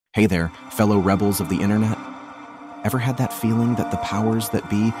Hey there, fellow rebels of the internet. Ever had that feeling that the powers that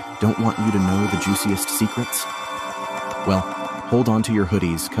be don't want you to know the juiciest secrets? Well, hold on to your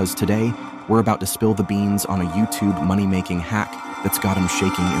hoodies, cause today we're about to spill the beans on a YouTube money-making hack that's got them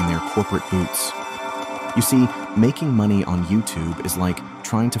shaking in their corporate boots. You see, making money on YouTube is like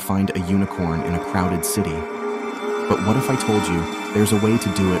trying to find a unicorn in a crowded city. But what if I told you there's a way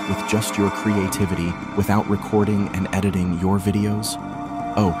to do it with just your creativity without recording and editing your videos?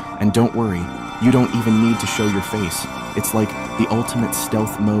 Oh, and don't worry, you don't even need to show your face. It's like the ultimate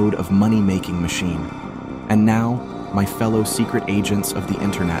stealth mode of money-making machine. And now, my fellow secret agents of the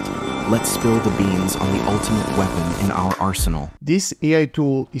internet, let's spill the beans on the ultimate weapon in our arsenal. This AI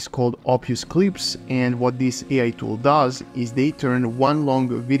tool is called Opus Clips, and what this AI tool does is they turn one long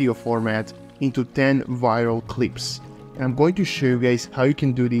video format into 10 viral clips. And I'm going to show you guys how you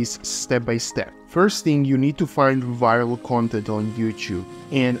can do this step by step. First thing, you need to find viral content on YouTube,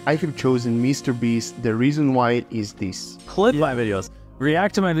 and I have chosen MrBeast. The reason why is this. Clip my videos.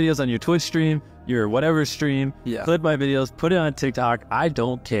 React to my videos on your Twitch stream, your whatever stream. Clip my videos, put it on TikTok. I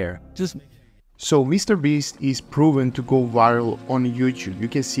don't care. So MrBeast is proven to go viral on YouTube. You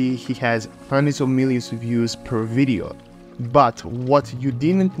can see he has hundreds of millions of views per video. But what you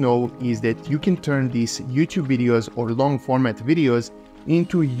didn't know is that you can turn these YouTube videos or long format videos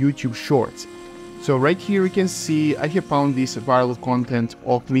into YouTube Shorts. So right here you can see I have found this viral content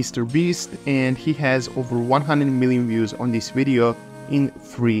of MrBeast, and he has over 100 million views on this video in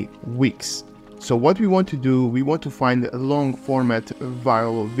 3 weeks. So what we want to do, we want to find long format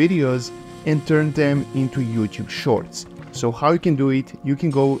viral videos and turn them into YouTube Shorts. So how you can do it, you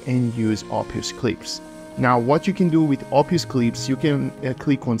can go and use Opus Clips. Now what you can do with Opus Clips, you can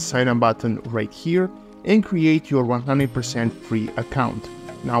click on sign up button right here and create your 100% free account.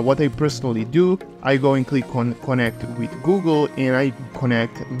 Now what I personally do, I go and click on connect with Google, and I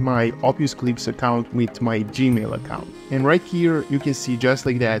connect my Opus Clips account with my Gmail account. And right here you can see, just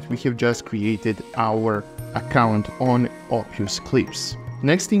like that, we have just created our account on Opus Clips.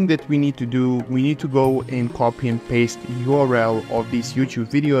 Next thing that we need to do, we need to go and copy and paste URL of this YouTube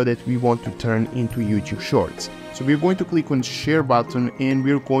video that we want to turn into YouTube Shorts. So we're going to click on share button, and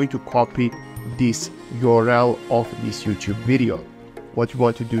we're going to copy this URL of this YouTube video. What you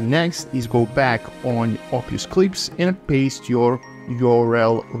want to do next is go back on Opus Clips and paste your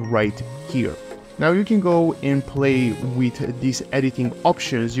URL right here. Now you can go and play with these editing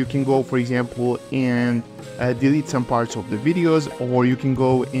options. You can go, for example, and delete some parts of the videos, or you can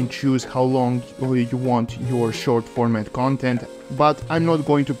go and choose how long you want your short format content. But I'm not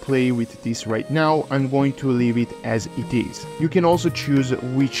going to play with this right now. I'm going to leave it as it is. You can also choose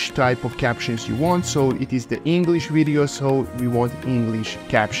which type of captions you want. So it is the English video, so we want English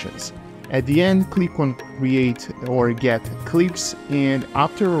captions. At the end, click on create or get clips, and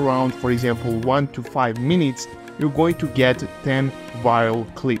after around, for example, 1 to 5 minutes, you're going to get 10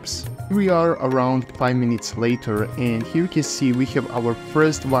 viral clips. We are around 5 minutes later, and here you can see we have our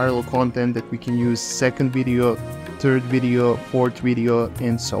first viral content that we can use, second video, third video, fourth video,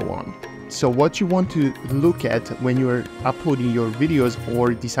 and so on. So what you want to look at when you're uploading your videos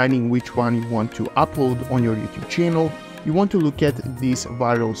or deciding which one you want to upload on your YouTube channel, you want to look at this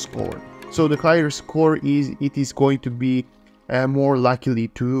viral score. So the higher score it is going to be more likely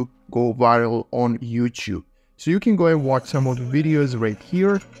to go viral on YouTube. So you can go and watch some of the videos right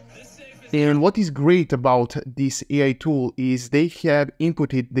here. And what is great about this AI tool is they have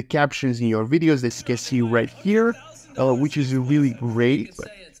inputted the captions in your videos that you can see right here, which is really great.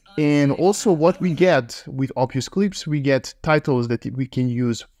 And also what we get with Opus Clips, we get titles that we can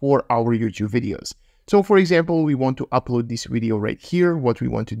use for our YouTube videos. So for example, we want to upload this video right here. What we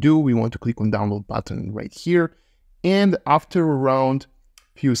want to do, we want to click on download button right here. And after around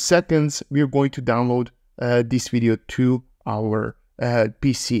few seconds, we're going to download this video to our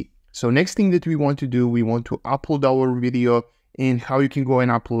PC. So next thing that we want to do, we want to upload our video. And how you can go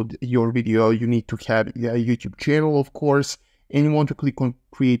and upload your video, you need to have a YouTube channel, of course. And you want to click on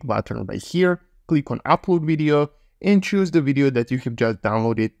create button right here, click on upload video, and choose the video that you have just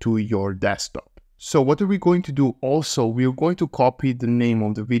downloaded to your desktop. So what are we going to do also? We're going to copy the name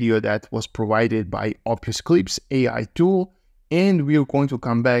of the video that was provided by Opus Clips AI tool, and we're going to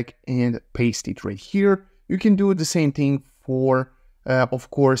come back and paste it right here. You can do the same thing for, of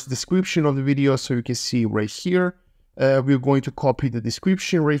course, description of the video. So you can see right here, we're going to copy the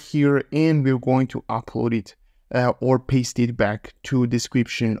description right here, and we're going to upload it or paste it back to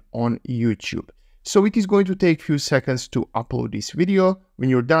description on YouTube. So it is going to take a few seconds to upload this video.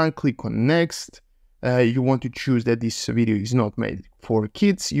 When you're done, click on next. You want to choose that this video is not made for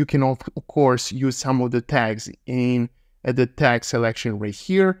kids. You can of course use some of the tags in at the tag selection right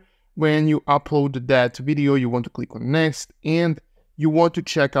here. When you upload that video, you want to click on next, and you want to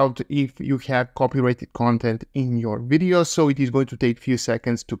check out if you have copyrighted content in your video. So it is going to take a few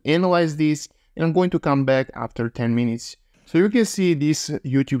seconds to analyze this, and I'm going to come back after 10 minutes. So you can see this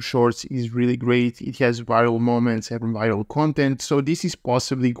YouTube Shorts is really great. It has viral moments and viral content. So this is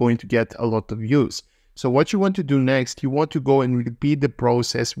possibly going to get a lot of views. So what you want to do next, you want to go and repeat the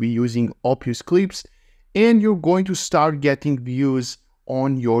process we're using Opus clips, and you're going to start getting views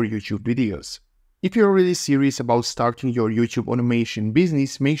on your YouTube videos. If you're really serious about starting your YouTube automation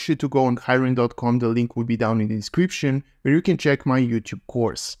business, make sure to go on hiring.com. The link will be down in the description, where you can check my YouTube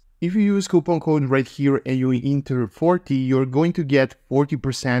course. If you use coupon code right here and you enter 40, you're going to get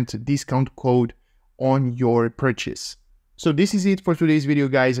 40% discount code on your purchase. So this is it for today's video,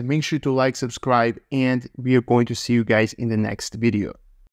 guys. Make sure to like, subscribe, and we are going to see you guys in the next video.